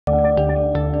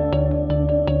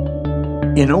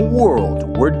In a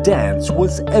world where dance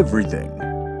was everything.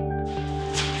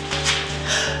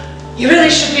 You really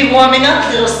should be warming up,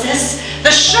 little sis.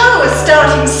 The show is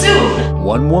starting soon.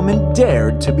 One woman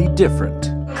dared to be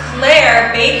different.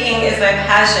 Claire, baking is my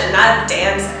passion, not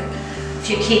dancing. If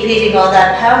you keep eating all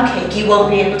that pound cake, you won't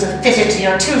be able to fit into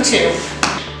your tutu.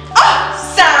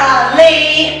 Oh, Sara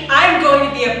Lee! I'm going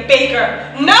to be a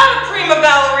baker, not a prima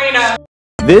ballerina.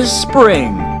 This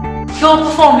spring, Your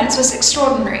performance was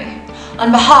extraordinary. On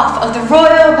behalf of the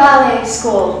Royal Ballet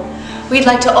School, we'd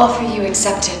like to offer you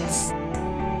acceptance.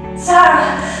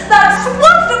 Sara, that's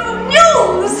wonderful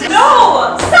news!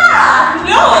 No! Sara!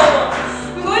 No!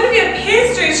 I'm going to be a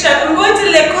pastry chef. I'm going to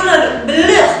Le Cordon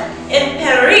Bleu in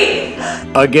Paris.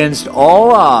 against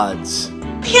all odds.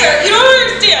 Here, you don't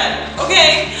understand,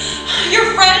 okay?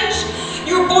 You're French,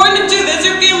 you were born to do this,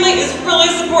 your family is really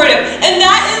supportive, and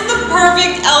that is the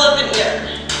perfect elephant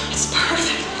ear. It's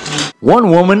perfect.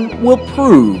 One woman will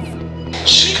prove.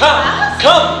 Shh,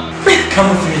 come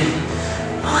with me.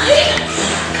 What?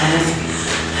 Come with me.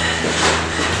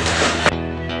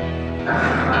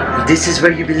 This is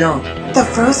where you belong. The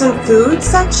frozen food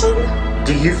section?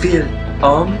 Do you feel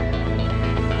home?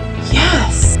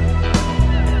 Yes.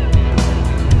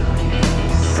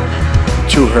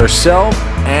 To herself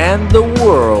and the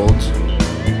world.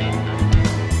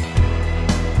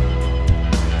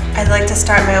 I'd like to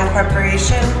start my own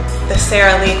corporation, the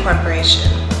Sara Lee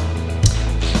Corporation.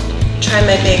 Try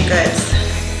my baked goods.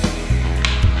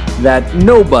 That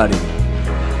nobody,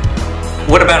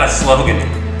 What about a slogan?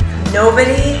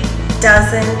 Nobody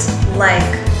doesn't like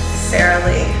Sara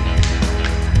Lee.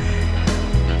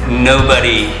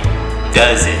 Nobody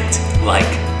does it like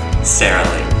Sara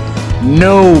Lee.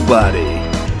 nobody.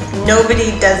 Nobody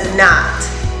does not,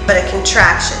 but a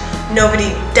contraction. Nobody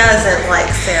doesn't like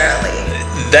Sara Lee.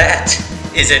 That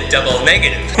is a double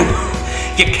negative.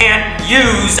 You can't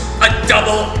use a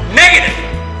double negative.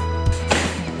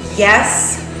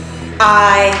 Yes,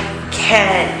 I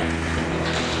can.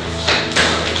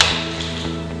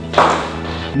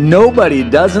 Nobody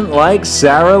doesn't like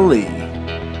Sara Lee.